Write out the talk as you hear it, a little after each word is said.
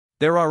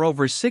There are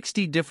over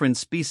 60 different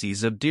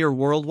species of deer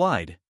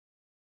worldwide.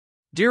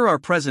 Deer are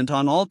present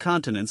on all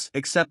continents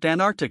except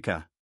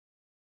Antarctica.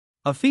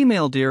 A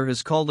female deer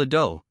is called a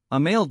doe, a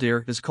male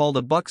deer is called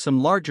a buck.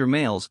 Some larger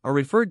males are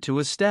referred to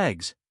as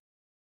stags.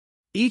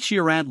 Each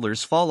year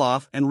antlers fall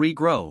off and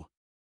regrow.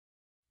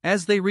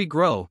 As they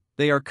regrow,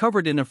 they are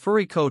covered in a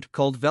furry coat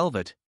called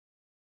velvet.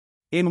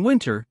 In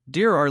winter,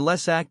 deer are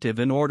less active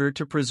in order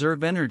to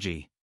preserve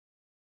energy.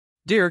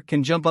 Deer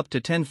can jump up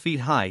to 10 feet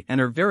high and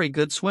are very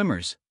good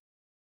swimmers.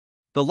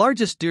 The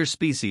largest deer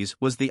species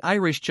was the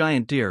Irish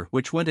giant deer,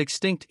 which went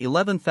extinct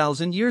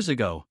 11,000 years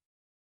ago.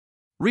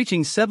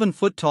 Reaching 7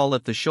 foot tall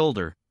at the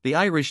shoulder, the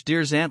Irish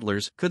deer's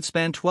antlers could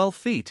span 12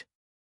 feet.